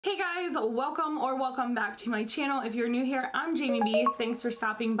Hey guys, welcome back to my channel. If you're new here, I'm Jamie B. Thanks for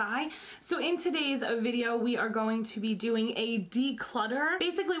stopping by. So in today's video, we are going to be doing a declutter.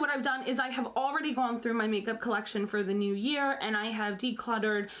 Basically what I've done is I have already gone through my makeup collection for the new year and I have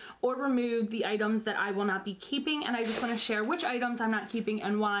decluttered or removed the items that I will not be keeping, and I just want to share which items I'm not keeping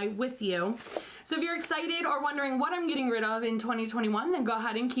and why with you. So if you're excited or wondering what I'm getting rid of in 2021, then go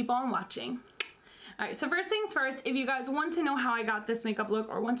ahead and keep on watching. Alright, so first things first, if you guys want to know how I got this makeup look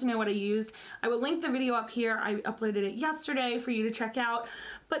or want to know what I used, I will link the video up here. I uploaded it yesterday for you to check out.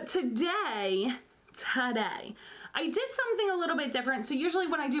 But today, I did something a little bit different. So usually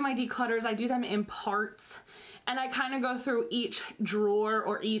when I do my declutters, I do them in parts. And I kind of go through each drawer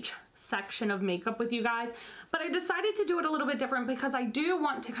or each section of makeup with you guys. But I decided to do it a little bit different because I do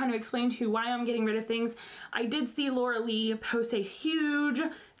want to kind of explain to you why I'm getting rid of things. I did see Laura Lee post a huge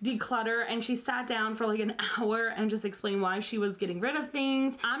declutter and she sat down for like an hour and just explained why she was getting rid of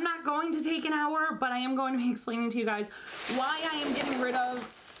things. I'm not going to take an hour, but I am going to be explaining to you guys why I am getting rid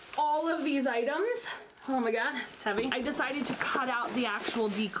of all of these items. Oh my god, it's heavy. I decided to cut out the actual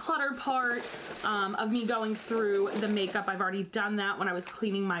declutter part of me going through the makeup. I've already done that when I was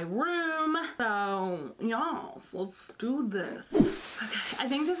cleaning my room. So, yes, let's do this. Okay, I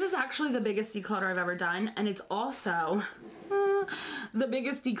think this is actually the biggest declutter I've ever done, and it's also the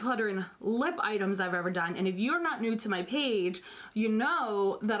biggest declutter in lip items I've ever done. And if you're not new to my page, you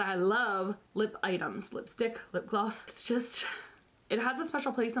know that I love lip items. Lipstick, lip gloss. It's just... it has a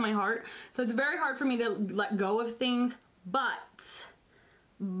special place in my heart, so it's very hard for me to let go of things, but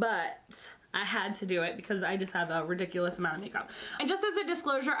I had to do it because I just have a ridiculous amount of makeup. And just as a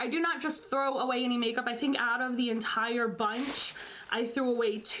disclosure, I do not just throw away any makeup. I think out of the entire bunch, I threw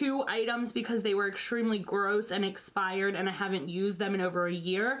away 2 items because they were extremely gross and expired and I haven't used them in over a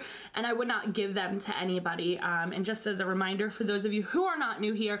year, and I would not give them to anybody. And just as a reminder for those of you who are not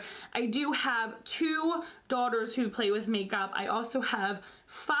new here, I do have 2 daughters who play with makeup. I also have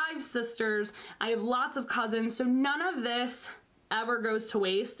 5 sisters. I have lots of cousins, so none of this ever goes to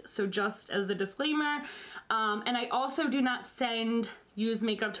waste, so just as a disclaimer. And I also do not send used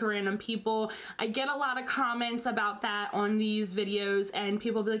makeup to random people. I get a lot of comments about that on these videos, and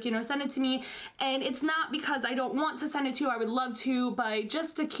people be like, you know, send it to me, and it's not because I don't want to send it to you. I would love to, but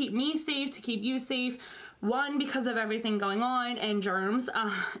just to keep me safe, to keep you safe. 1, because of everything going on and germs,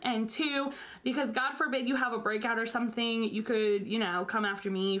 and 2, because God forbid you have a breakout or something, you could, you know, come after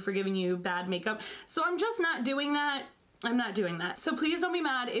me for giving you bad makeup. So I'm just not doing that. I'm not doing that. So please don't be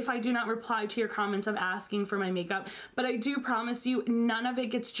mad if I do not reply to your comments of asking for my makeup, but I do promise you none of it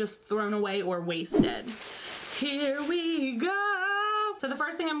gets just thrown away or wasted. Here we go. So the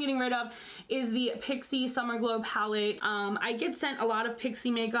first thing I'm getting rid of is the Pixie Summer Glow palette. I get sent a lot of Pixie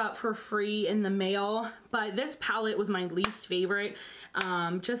makeup for free in the mail, but this palette was my least favorite.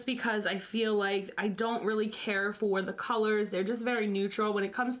 Just because I feel like I don't really care for the colors. They're just very neutral. When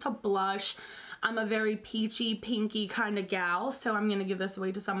it comes to blush, I'm a very peachy, pinky kind of gal, so I'm gonna give this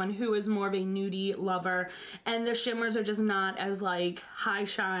away to someone who is more of a nudie lover, and the shimmers are just not as like high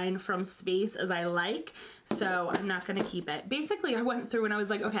shine from space as I like, so I'm not gonna keep it. Basically, I went through and I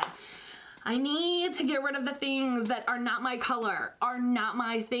was like, okay, I need to get rid of the things that are not my color, are not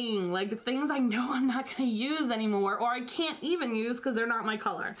my thing, like things I know I'm not gonna use anymore, or I can't even use because they're not my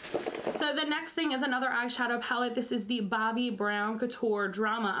color. So the next thing is another eyeshadow palette. This is the Bobbi Brown Couture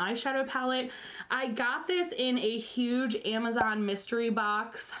Drama eyeshadow palette. I got this in a huge Amazon mystery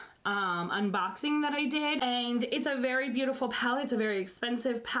box unboxing that I did, and it's a very beautiful palette. It's a very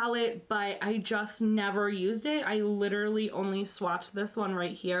expensive palette, but I just never used it. I literally only swatched this one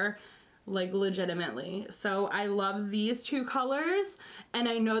right here, like legitimately. So I love these 2 colors, and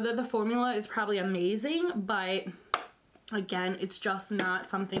I know that the formula is probably amazing, but again, it's just not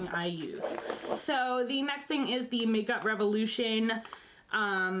something I use. So the next thing is the Makeup Revolution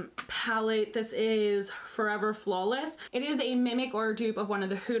palette. This is Forever Flawless. It is a mimic or a dupe of one of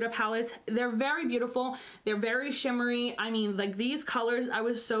the Huda palettes. They're very beautiful. They're very shimmery. I mean, like these colors, I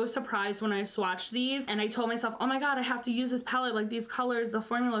was so surprised when I swatched these, and I told myself, oh my god, I have to use this palette. Like these colors, the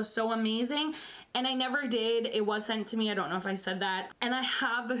formula is so amazing, and I never did. It was sent to me. I don't know if I said that. And I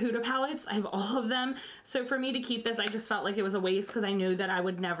have the Huda palettes. I have all of them. So for me to keep this, I just felt like it was a waste because I knew that I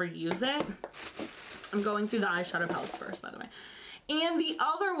would never use it. I'm going through the eyeshadow palettes first, by the way. And the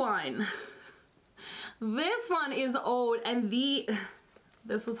other one, this one is old, and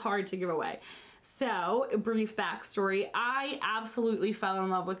this was hard to give away. So, brief backstory, I absolutely fell in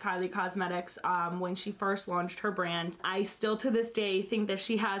love with Kylie Cosmetics when she first launched her brand. I still to this day think that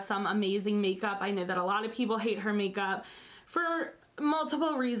she has some amazing makeup. I know that a lot of people hate her makeup for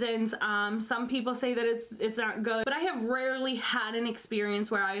multiple reasons. Some people say that it's not good, but I have rarely had an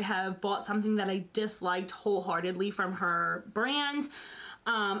experience where I have bought something that I disliked wholeheartedly from her brand.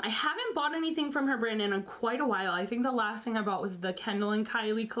 I haven't bought anything from her brand in quite a while. I think the last thing I bought was the Kendall and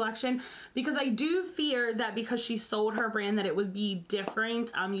Kylie collection, because I do fear that because she sold her brand that it would be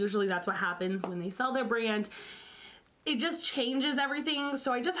different. Usually that's what happens when they sell their brand. It just changes everything,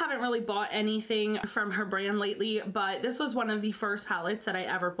 so I just haven't really bought anything from her brand lately, but this was one of the first palettes that I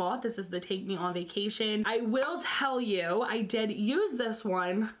ever bought. This is the Take Me On Vacation. I will tell you, I did use this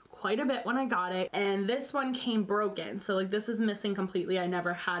one quite a bit when I got it, and this one came broken, so like this is missing completely. I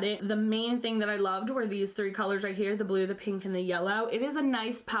never had it. The main thing that I loved were these three colors right here, the blue, the pink, and the yellow. It is a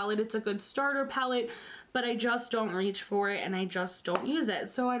nice palette. It's a good starter palette, but I just don't reach for it and I just don't use it,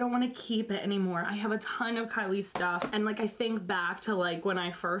 so I don't want to keep it anymore. I have a ton of Kylie stuff, and like I think back to like when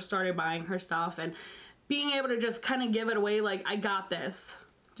I first started buying her stuff and being able to just kind of give it away, like I got this,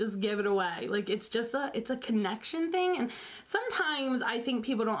 just give it away. Like it's just it's a connection thing, and sometimes I think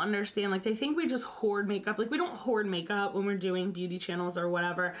people don't understand, like they think we just hoard makeup. Like we don't hoard makeup when we're doing beauty channels or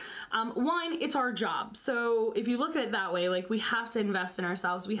whatever. One, it's our job, so if you look at it that way, like we have to invest in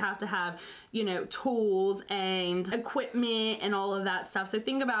ourselves. We have to have, you know, tools and equipment and all of that stuff. So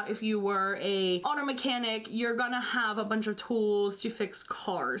think about if you were a auto mechanic, you're gonna have a bunch of tools to fix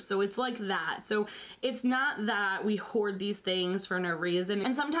cars. So it's like that. So it's not that we hoard these things for no reason.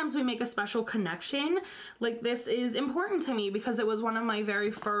 And sometimes we make a special connection. Like this is important to me because it was one of my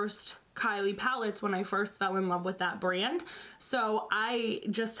very first Kylie palettes when I first fell in love with that brand. So I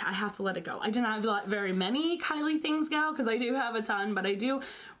have to let it go. I did not let very many Kylie things go because I do have a ton, but I do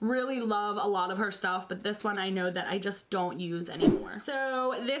really love a lot of her stuff, but this one I know that I just don't use anymore.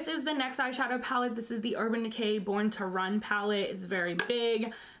 So this is the next eyeshadow palette. This is the Urban Decay Born to Run palette. It's very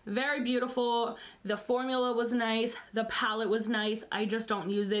big, very beautiful. The formula was nice. The palette was nice. I just don't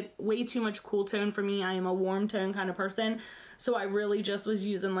use it. Way too much cool tone for me. I am a warm tone kind of person. So I really just was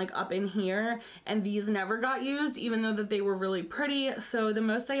using like up in here, and these never got used even though that they were really pretty. So the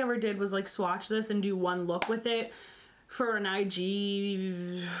most I ever did was like swatch this and do one look with it for an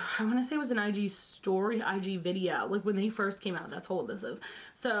IG, I want to say it was an IG story, IG video, like when they first came out. That's how old this is.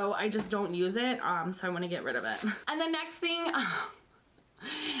 So I just don't use it, so I want to get rid of it. And the next thing,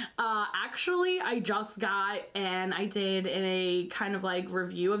 actually I just got, and I did a kind of like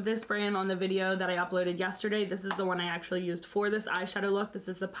review of this brand on the video that I uploaded yesterday. This is the one I actually used for this eyeshadow look. This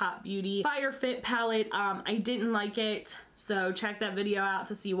is the Pop Beauty Fire Fit palette. I didn't like it, so check that video out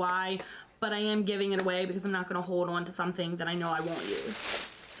to see why, but I am giving it away because I'm not going to hold on to something that I know I won't use.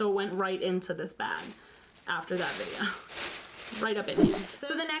 So it went right into this bag after that video. Right up in here. So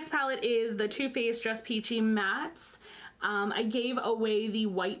the next palette is the Too Faced Just Peachy Mattes. I gave away the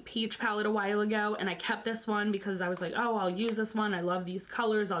White Peach palette a while ago, and I kept this one because I was like, oh, I'll use this one. I love these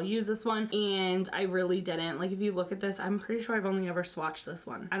colors. I'll use this one. And I really didn't. Like, if you look at this, I'm pretty sure I've only ever swatched this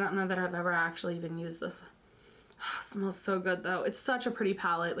one. I don't know that I've ever actually even used this. Oh, smells so good though. It's such a pretty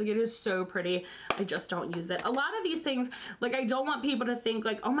palette. Like, it is so pretty. I just don't use it. A lot of these things, like, I don't want people to think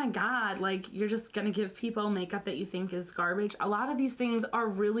like, oh my god, like you're just gonna give people makeup that you think is garbage. A lot of these things are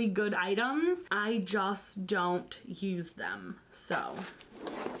really good items. I just don't use them. So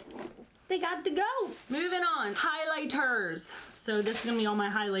they got to go. Moving on. Highlighters. So this is gonna be all my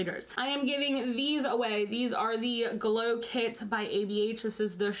highlighters. I am giving these away. These are the Glow Kit by ABH. This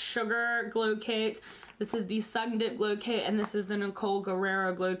is the Sugar Glow Kit. This is the Sun Dip Glow Kit, and this is the Nicole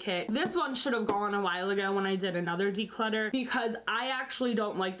Guerrero Glow Kit. This one should have gone a while ago when I did another declutter because I actually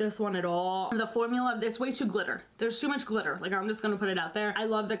don't like this one at all. The formula of this, way too glitter. There's too much glitter. Like, I'm just gonna put it out there. I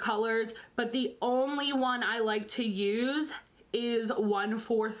love the colors, but the only one I like to use is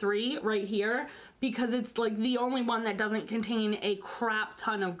 143 right here because it's like the only one that doesn't contain a crap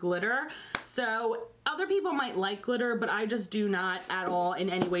ton of glitter. So other people might like glitter, but I just do not at all in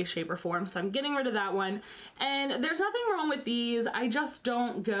any way, shape, or form. So I'm getting rid of that one. And there's nothing wrong with these. I just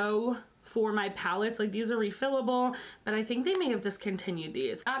don't go for my palettes. Like, these are refillable, but I think they may have discontinued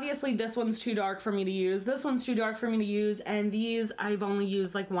these. Obviously, this one's too dark for me to use. This one's too dark for me to use. And these I've only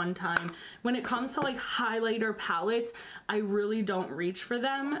used like one time. When it comes to like highlighter palettes, I really don't reach for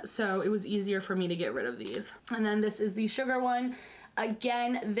them. So it was easier for me to get rid of these. And then this is the Sugar one.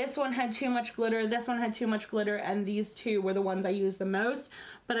 Again, this one had too much glitter, this one had too much glitter, and these two were the ones I used the most,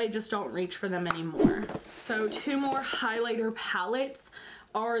 but I just don't reach for them anymore. So two more highlighter palettes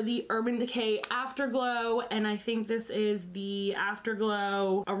are the Urban Decay Afterglow, and I think this is the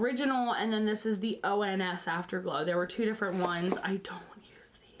Afterglow Original, and then this is the ONS Afterglow. There were two different ones. I don't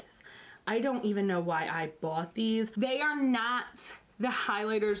use these. I don't even know why I bought these. They are not the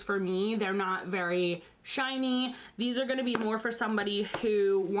highlighters for me. They're not very shiny. These are going to be more for somebody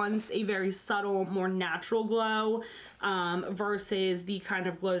who wants a very subtle, more natural glow versus the kind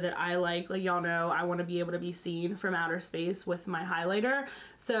of glow that I like. Like y'all know, I want to be able to be seen from outer space with my highlighter.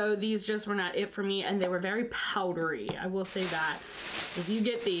 So these just were not it for me, and they were very powdery. I will say that. If you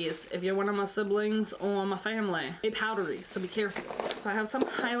get these, if you're one of my siblings or my family, they're powdery, so be careful. So I have some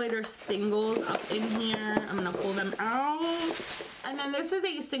highlighter singles up in here. I'm gonna pull them out. And then this is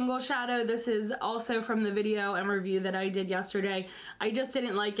a single shadow. This is also from the video and review that I did yesterday. I just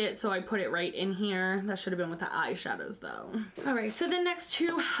didn't like it, so I put it right in here. That should have been with the eyeshadows though. All right, so the next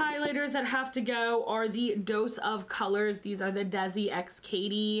two highlighters that have to go are the Dose of Colors. These are the Desi X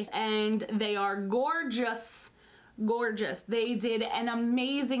Katie, and they are gorgeous. Gorgeous. They did an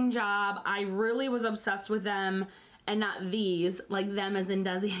amazing job. I really was obsessed with them, and not these, like them as in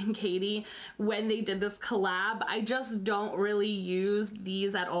Desi and Katie, when they did this collab. I just don't really use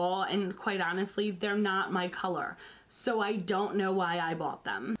these at all, and quite honestly, they're not my color. So I don't know why I bought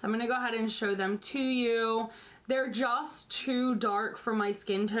them. So I'm gonna go ahead and show them to you. They're just too dark for my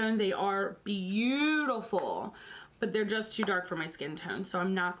skin tone. They are beautiful, but they're just too dark for my skin tone, so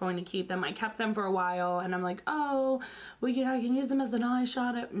I'm not going to keep them. I kept them for a while, and I'm like, oh, well, you know, I can use them as an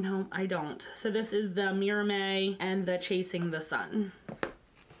eyeshadow. No, I don't. So this is the Mira May and the Chasing the Sun.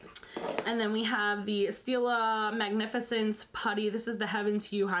 And then we have the Stila Magnificence Putty. This is the Heaven's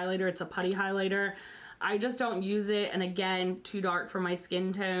Hue highlighter. It's a putty highlighter. I just don't use it, and again, too dark for my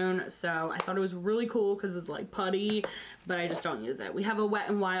skin tone, so I thought it was really cool because it's like putty, but I just don't use it. We have a Wet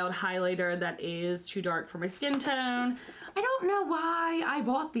n Wild highlighter that is too dark for my skin tone. I don't know why I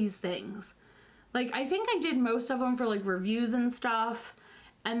bought these things. Like, I think I did most of them for like reviews and stuff,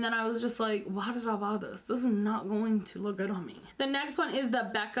 and then I was just like, why did I buy this? This is not going to look good on me. The next one is the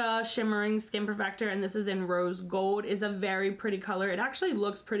Becca Shimmering Skin Perfector, and this is in Rose Gold. It's a very pretty color. It actually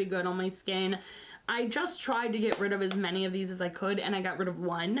looks pretty good on my skin. I just tried to get rid of as many of these as I could, and I got rid of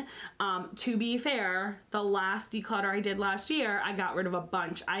one. To be fair, the last declutter I did last year, I got rid of a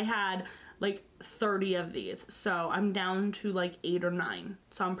bunch. I had like 30 of these, so I'm down to like 8 or 9,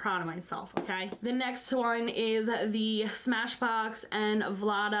 so I'm proud of myself, okay? The next one is the Smashbox and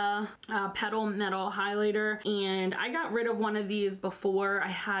Vlada Petal Metal Highlighter, and I got rid of one of these before. I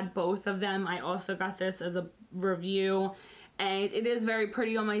had both of them. I also got this as a review, and it is very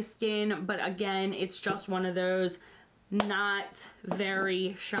pretty on my skin, but again, it's just one of those not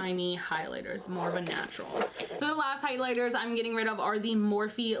very shiny highlighters, more of a natural. So the last highlighters I'm getting rid of are the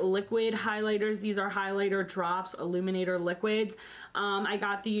Morphe liquid highlighters. These are highlighter drops, illuminator liquids. I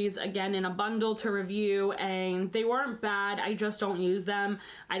got these again in a bundle to review, and they weren't bad. I just don't use them.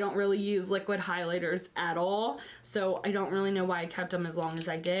 I don't really use liquid highlighters at all, so I don't really know why I kept them as long as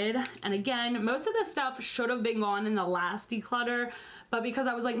I did. And again, most of this stuff should have been gone in the last declutter, but because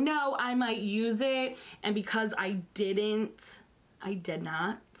I was like, no, I might use it, and because I did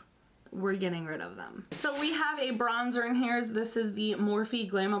not, we're getting rid of them. So we have a bronzer in here. This is the Morphe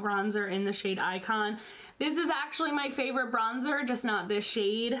Glamour Bronzer in the shade Icon. This is actually my favorite bronzer, just not this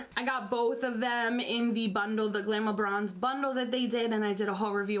shade. I got both of them in the bundle, the Glamour Bronze bundle that they did, and I did a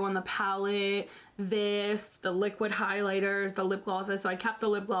whole review on the palette, this, the liquid highlighters, the lip glosses. So I kept the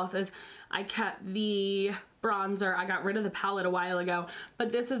lip glosses. I kept the bronzer. I got rid of the palette a while ago,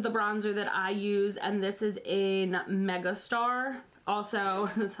 but this is the bronzer that I use, and this is in Megastar. Also,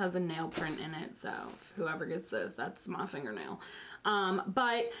 this has a nail print in it, so whoever gets this, that's my fingernail.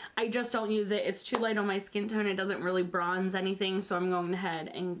 But I just don't use it. It's too light on my skin tone. It doesn't really bronze anything, so I'm going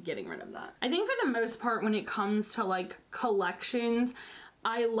ahead and getting rid of that. I think for the most part, when it comes to like collections,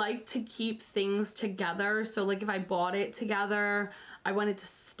 I like to keep things together. So like if I bought it together, I want it to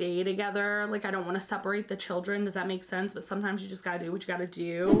stay together. Like I don't want to separate the children. Does that make sense? But sometimes you just gotta do what you gotta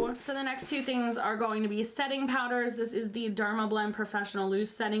do. So the next two things are going to be setting powders. This is the Dermablend Professional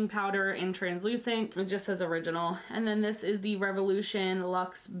Loose Setting Powder in Translucent. It just says original. And then this is the Revolution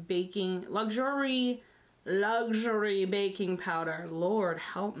Luxe Baking Luxury Baking Powder. Lord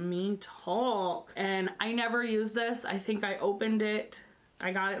help me talk. And I never used this. I think I opened it.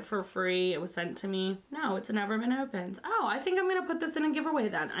 I got it for free. It was sent to me. No, it's never been opened. Oh, I think I'm gonna put this in a giveaway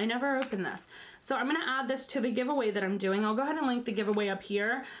then. I never opened this. So I'm gonna add this to the giveaway that I'm doing. I'll go ahead and link the giveaway up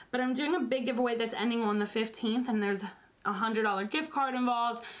here, but I'm doing a big giveaway that's ending on the 15th, and there's a $100 gift card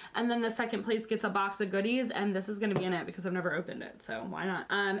involved, and then the second place gets a box of goodies, and this is going to be in it because I've never opened it, so why not?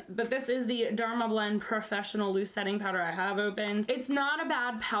 But this is the Dermablend Professional Loose Setting Powder I have opened. It's not a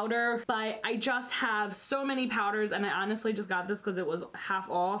bad powder, but I just have so many powders, and I honestly just got this because it was half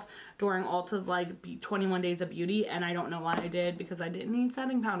off during Ulta's like 21 Days of Beauty, and I don't know why I did because I didn't need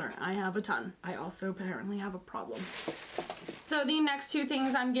setting powder. I have a ton. I also apparently have a problem. So the next two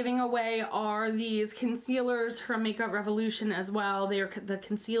things I'm giving away are these concealers from Makeup Revolution as well. They're the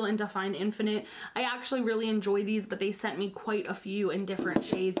Conceal and Define Infinite. I actually really enjoy these, but they sent me quite a few in different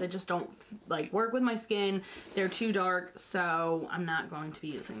shades that just don't like work with my skin. They're too dark, so I'm not going to be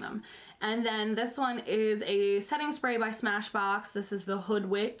using them. And then this one is a setting spray by Smashbox. This is the Hood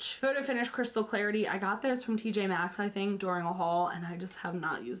Witch Photo Finish Crystal Clarity. I got this from TJ Maxx, I think, during a haul, and I just have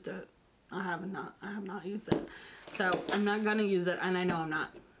not used it. I have not used it. So I'm not gonna use it, and I know I'm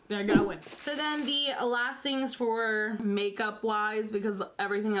not. They're gonna win. So then the last things for makeup wise, because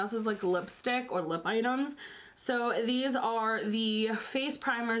everything else is like lipstick or lip items. So these are the face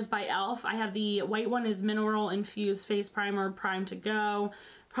primers by e.l.f. I have the white one is Mineral Infused Face Primer, Prime to Go,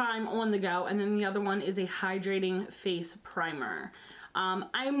 Prime on the go, and then the other one is a hydrating face primer.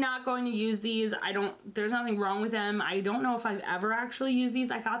 I'm not going to use these. There's nothing wrong with them. I don't know if I've ever actually used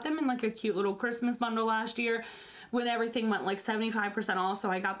these. I got them in like a cute little Christmas bundle last year when everything went like 75% off.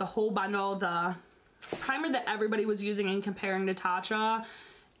 So I got the whole bundle, the primer that everybody was using and comparing to Tatcha,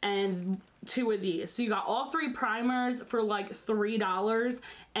 and 2 of these. So you got all 3 primers for like $3,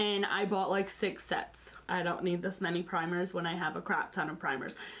 and I bought like 6 sets. I don't need this many primers when I have a crap ton of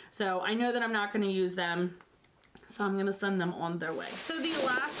primers. So I know that I'm not going to use them, so I'm going to send them on their way. So the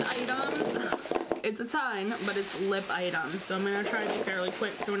last item, it's a ton, but it's lip items. So I'm going to try to be fairly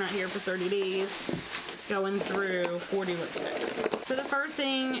quick so we're not here for 30 days going through 40 lipsticks. So the first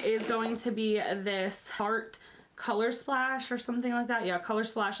thing is going to be this Heart Color Splash or something like that. Yeah, Color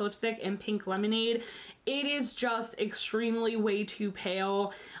Splash lipstick in Pink Lemonade. It is just extremely way too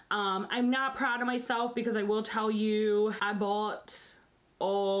pale. I'm not proud of myself because I will tell you I bought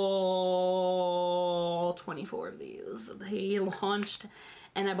all 24 of these. They launched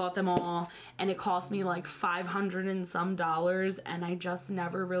and I bought them all, and it cost me like $500 and some, and I just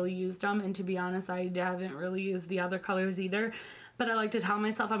never really used them. And to be honest, I haven't really used the other colors either, but I like to tell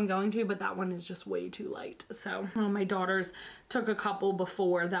myself I'm going to, but that one is just way too light. So my daughters took a couple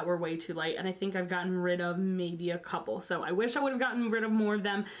before that were way too light, and I think I've gotten rid of maybe a couple. So I wish I would have gotten rid of more of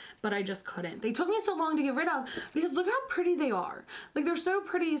them, but I just couldn't. They took me so long to get rid of because look how pretty they are. Like, they're so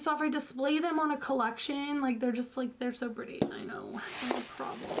pretty. So if I display them on a collection, like, they're just like, they're so pretty. I know, no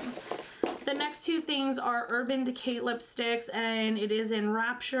problem. The next two things are Urban Decay lipsticks, and it is in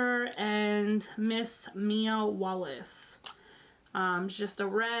Rapture and Miss Mia Wallace. It's just a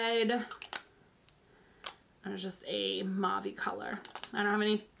red, and it's just a mauve color. I don't have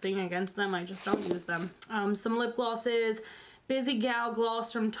anything against them, I just don't use them. Some lip glosses, Busy Gal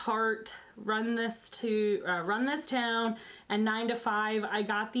gloss from Tarte, Run This Town, and 9 to 5. I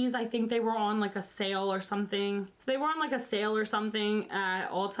got these, I think they were on like a sale or something. So they were on like a sale or something at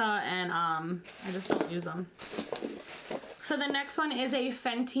Ulta, and I just don't use them. So the next one is a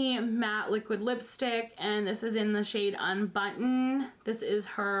Fenty matte liquid lipstick, and this is in the shade Unbutton. This is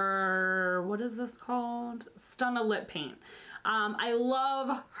her, what is this called? Stunna Lip Paint. I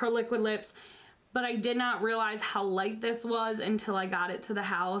love her liquid lips, but I did not realize how light this was until I got it to the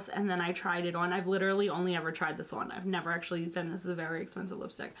house, and then I tried it on. I've literally only ever tried this on. I've never actually used it, and this is a very expensive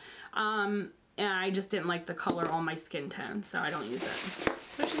lipstick. And I just didn't like the color on my skin tone, so I don't use it.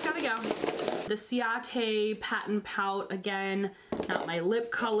 So she's gotta go. The Ciate Patent Pout, again, not my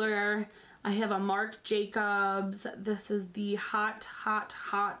lip color. I have a Marc Jacobs. This is the Hot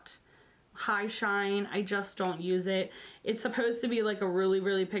High Shine. I just don't use it. It's supposed to be like a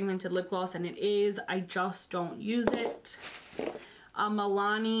really pigmented lip gloss, and it is. I just don't use it.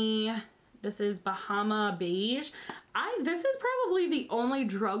 Milani. This is Bahama Beige. This is probably the only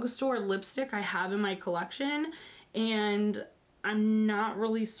drugstore lipstick I have in my collection, and I'm not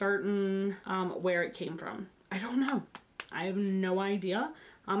really certain where it came from. I don't know. I have no idea.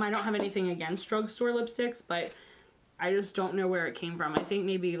 I don't have anything against drugstore lipsticks, but I just don't know where it came from. I think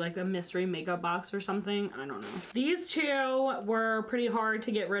maybe like a mystery makeup box or something. I don't know. These two were pretty hard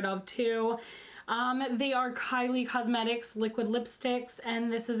to get rid of too. They are Kylie Cosmetics liquid lipsticks, and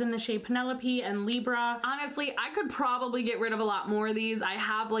this is in the shade Penelope and Libra. Honestly, I could probably get rid of a lot more of these. I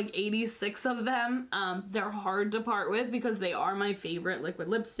have like 86 of them. They're hard to part with because they are my favorite liquid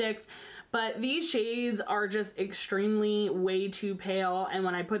lipsticks, but these shades are just extremely way too pale, and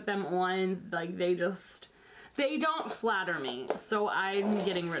when I put them on, like, they don't flatter me, so I'm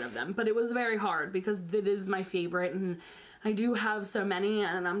getting rid of them. But it was very hard because it is my favorite, and I do have so many,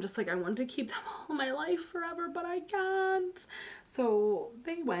 and I'm just like, I want to keep them all my life forever, but I can't. So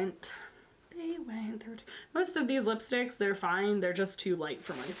they went. Most of these lipsticks, they're fine. They're just too light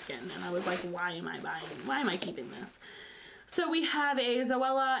for my skin. And I was like, why am I keeping this? So we have a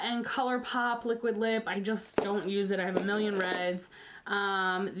Zoella and ColourPop liquid lip. I just don't use it. I have a million reds.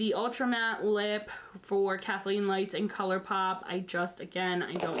 The Ultra Matte Lip for Kathleen Lights and ColourPop. Again,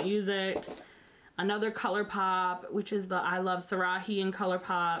 I don't use it. Another ColourPop, which is the I Love Sarahi and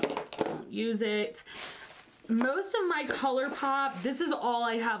ColourPop. Don't use it. Most of my ColourPop, this is all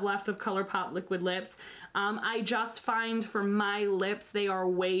I have left of ColourPop liquid lips. I just find for my lips, they are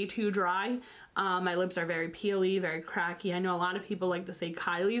way too dry. My lips are very peely, very cracky. I know a lot of people like to say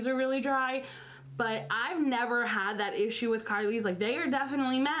Kylie's are really dry, but I've never had that issue with Kylie's. Like, they are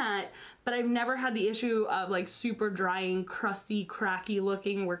definitely matte, but I've never had the issue of like super dry and crusty, cracky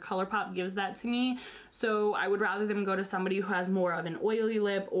looking where ColourPop gives that to me. So I would rather them go to somebody who has more of an oily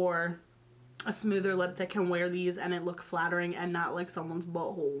lip or a smoother lip that can wear these and it look flattering and not like someone's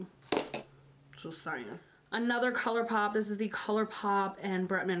butthole. Just saying. Another ColourPop, this is the ColourPop and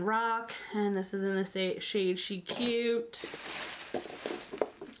Bretman Rock, and this is in the shade She Cute.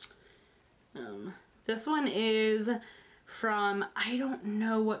 This one is from, I don't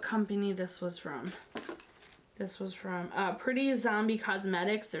know what company this was from. This was from Pretty Zombie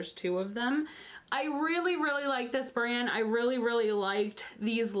Cosmetics. There's two of them. I really, really like this brand. I really, really liked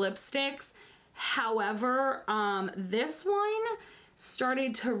these lipsticks. However, this one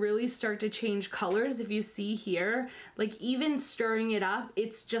started to change colors. If you see here, like even stirring it up,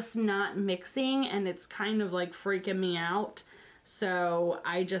 it's just not mixing and it's kind of like freaking me out. So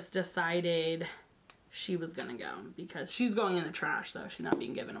I just decided she was gonna go because she's going in the trash, though. She's not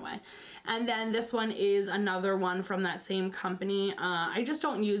being given away. And then this one is another one from that same company. I just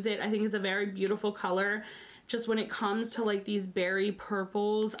don't use it. I think it's a very beautiful color. Just when it comes to like these berry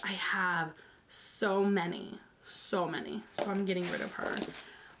purples, I have so many. So I'm getting rid of her.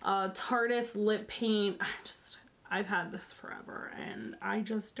 Tarte's lip paint. I've had this forever and I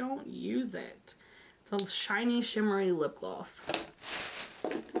just don't use it. It's a shiny shimmery lip gloss.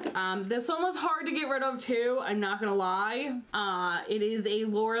 This one was hard to get rid of too, I'm not gonna lie. It is a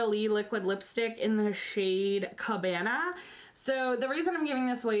Laura Lee liquid lipstick in the shade Cabana. So the reason I'm giving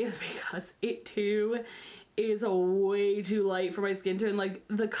this away is because it too is way too light for my skin tone. Like,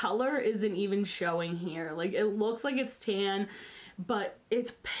 the color isn't even showing here. Like, it looks like it's tan, but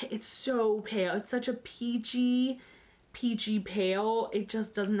it's so pale. It's such a peachy pale. It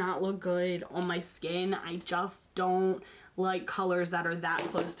just does not look good on my skin. I just don't like colors that are that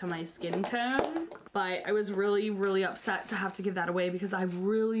close to my skin tone. But I was really, really upset to have to give that away because I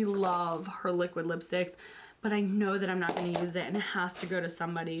really love her liquid lipsticks. But I know that I'm not going to use it and it has to go to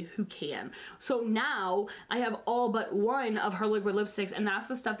somebody who can. So now I have all but one of her liquid lipsticks, and that's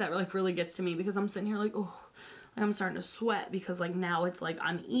the stuff that like really gets to me because I'm sitting here like, oh, like I'm starting to sweat because like now it's like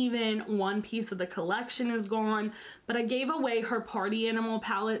uneven. One piece of the collection is gone, but I gave away her Party Animal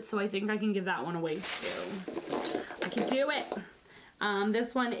palette, so I think I can give that one away too. I can do it.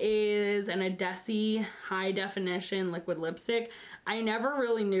 This one is an Adesi high definition liquid lipstick. I never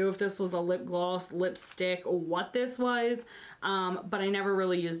really knew if this was a lip gloss, lipstick, or what this was, but I never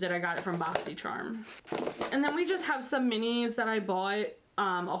really used it. I got it from BoxyCharm. And then we just have some minis that I bought,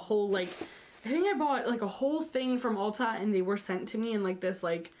 a whole like, I think I bought like a whole thing from Ulta and they were sent to me in like this,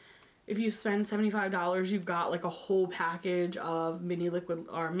 like, if you spend $75, you've got like a whole package of mini liquid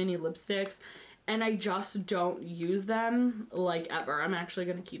or mini lipsticks. And I just don't use them like ever. I'm actually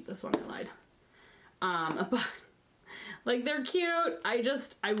gonna keep this one, I lied. But like, they're cute.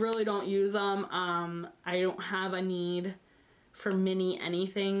 I really don't use them. I don't have a need for mini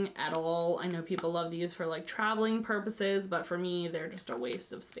anything at all. I know people love these for like traveling purposes, but for me, they're just a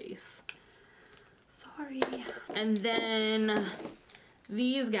waste of space. Sorry. And then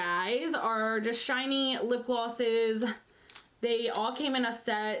these guys are just shiny lip glosses. They all came in a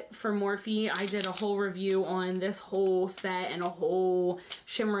set for Morphe. I did a whole review on this whole set and a whole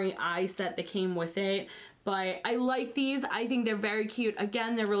shimmery eye set that came with it. But I like these. I think they're very cute.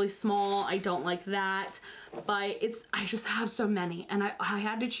 Again, they're really small. I don't like that. But I just have so many. And I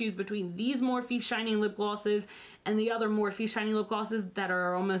had to choose between these Morphe shiny lip glosses and the other Morphe shiny lip glosses that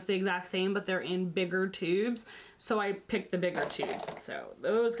are almost the exact same, but they're in bigger tubes. So I picked the bigger tubes. So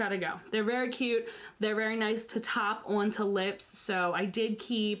those gotta go. They're very cute. They're very nice to top onto lips. So I did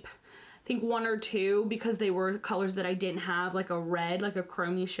keep, I think, one or two because they were colors that I didn't have, like a red, like a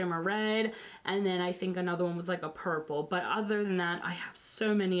chromey shimmer red, and then I think another one was like a purple. But other than that, I have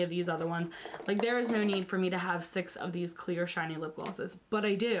so many of these other ones. Like, there is no need for me to have 6 of these clear shiny lip glosses, but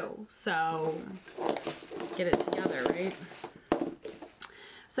I do. So get it together, right?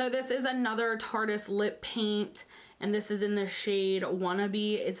 So this is another Tarte's lip paint, and this is in the shade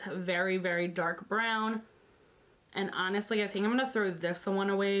Wannabe. It's very, very dark brown. And honestly, I think I'm gonna throw this one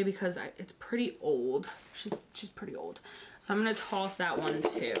away because it's pretty old. She's pretty old. So I'm gonna toss that one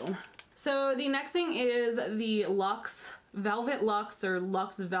too. So the next thing is the Luxe Velvet Luxe or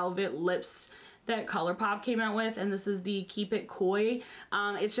Luxe Velvet Lips that ColourPop came out with, and this is the Keep It Coy.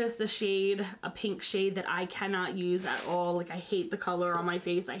 It's just a shade, a pink shade that I cannot use at all. Like, I hate the color on my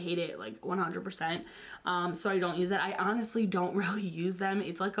face. I hate it like 100%. So I don't use it. I honestly don't really use them.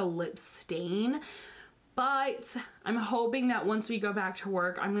 It's like a lip stain. But I'm hoping that once we go back to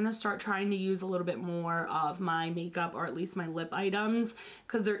work, I'm going to start trying to use a little bit more of my makeup, or at least my lip items,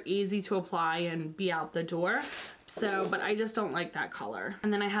 because they're easy to apply and be out the door. So, but I just don't like that color.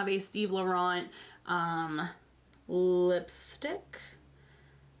 And then I have a Steve Laurent lipstick,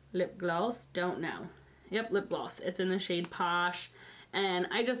 lip gloss, don't know. Yep, lip gloss. It's in the shade Posh, and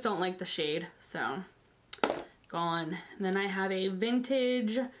I just don't like the shade, so gone. And then I have a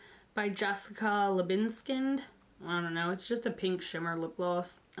Vintage by Jessica Lebinskind. I don't know, it's just a pink shimmer lip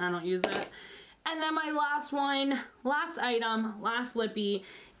gloss. I don't use it. And then my last one, last item, last lippy,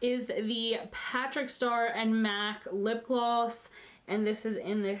 is the Patrick Star and MAC lip gloss. And this is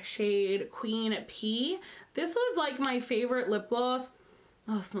in the shade Queen P. This was like my favorite lip gloss.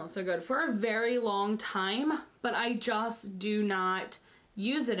 Oh, it smells so good, for a very long time, but I just do not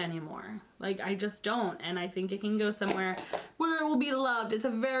use it anymore. Like, I just don't, and I think it can go somewhere where it will be loved. It's a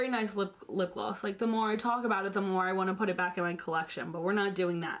very nice lip gloss. Like, the more I talk about it, the more I want to put it back in my collection, but we're not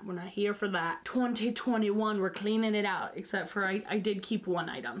doing that. We're not here for that. 2021, we're cleaning it out, except for I did keep one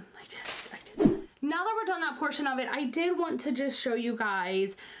item. I did. Now that we're done that portion of it, I did want to just show you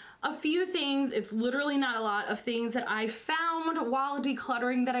guys a few things. It's literally not a lot of things that I found while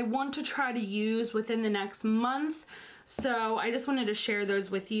decluttering that I want to try to use within the next month. So I just wanted to share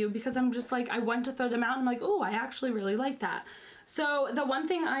those with you because I'm just like, I went to throw them out and I'm like, oh, I actually really like that. So the one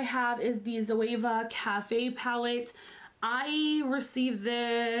thing I have is the Zoeva Cafe palette. I received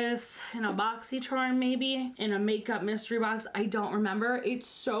this in a BoxyCharm, maybe in a makeup mystery box. I don't remember. It's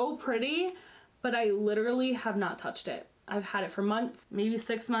so pretty, but I literally have not touched it. I've had it for months, maybe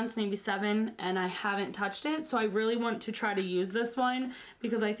 6 months, maybe 7, and I haven't touched it. So I really want to try to use this one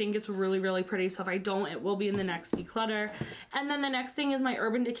because I think it's really, really pretty. So if I don't, it will be in the next declutter. And then the next thing is my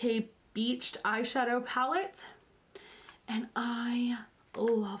Urban Decay Beached eyeshadow palette. And I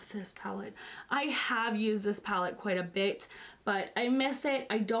love this palette. I have used this palette quite a bit, but I miss it.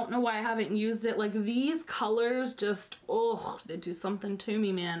 I don't know why I haven't used it. Like, these colors just, oh, they do something to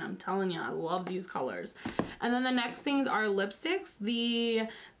me, man. I'm telling you, I love these colors. And then the next things are lipsticks.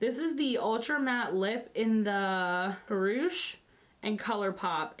 This is the Ultra Matte Lip in the Rouge and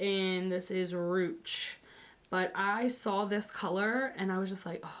ColourPop, and this is Rouge. But I saw this color and I was just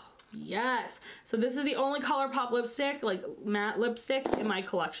like, oh, yes. So this is the only ColourPop lipstick, like matte lipstick, in my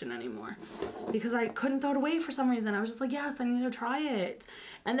collection anymore because I couldn't throw it away for some reason. I was just like, yes, I need to try it.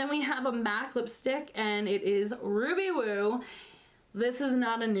 And then we have a MAC lipstick, and it is Ruby Woo. This is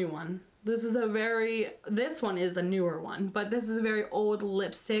not a new one. This one is a newer one, but this is a very old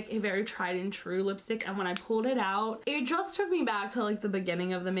lipstick, a very tried and true lipstick. And when I pulled it out, it just took me back to like the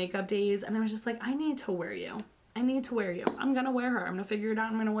beginning of the makeup days, and I was just like, I need to wear you. I need to wear you. I'm gonna wear her. I'm gonna figure it out.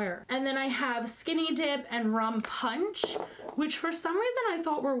 I'm gonna wear her. And then I have Skinny Dip and Rum Punch, which for some reason I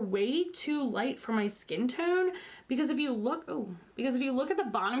thought were way too light for my skin tone. Because if you look, at the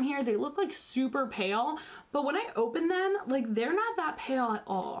bottom here, they look like super pale. But when I open them, like, they're not that pale at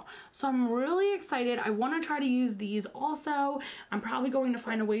all. So I'm really excited. I want to try to use these also. I'm probably going to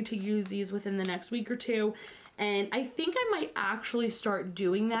find a way to use these within the next week or two. And I think I might actually start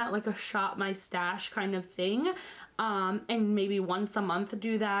doing that, like a shop my stash kind of thing. And maybe once a month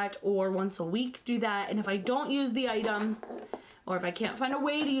do that, or once a week do that. And if I don't use the item, or if I can't find a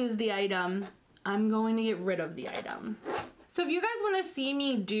way to use the item, I'm going to get rid of the item. So if you guys want to see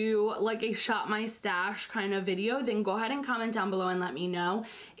me do like a shop my stash kind of video, then go ahead and comment down below and let me know.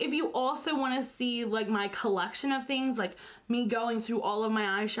 If you also want to see like my collection of things, like me going through all of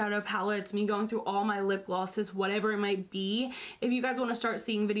my eyeshadow palettes, me going through all my lip glosses, whatever it might be, if you guys want to start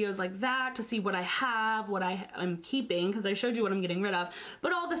seeing videos like that to see what I have, what I am keeping, because I showed you what I'm getting rid of,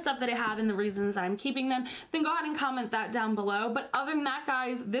 but all the stuff that I have and the reasons that I'm keeping them, then go ahead and comment that down below. But other than that,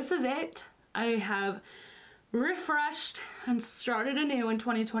 guys, this is it. I have refreshed and started anew in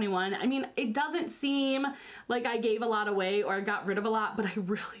 2021. I mean, it doesn't seem like I gave a lot away or got rid of a lot, but I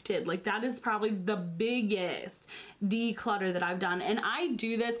really did. Like, that is probably the biggest declutter that I've done. And I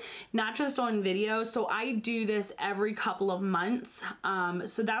do this not just on video, so I do this every couple of months.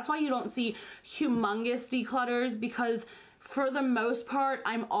 So that's why you don't see humongous declutters, because for the most part,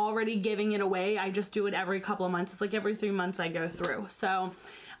 I'm already giving it away. I just do it every couple of months. It's like every 3 months I go through. So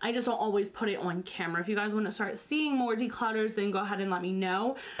I just don't always put it on camera. If you guys want to start seeing more declutters, then go ahead and let me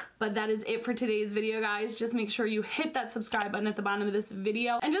know. But that is it for today's video, guys. Just make sure you hit that subscribe button at the bottom of this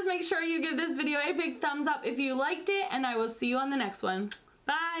video, and just make sure you give this video a big thumbs up if you liked it, and I will see you on the next one.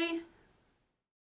 Bye!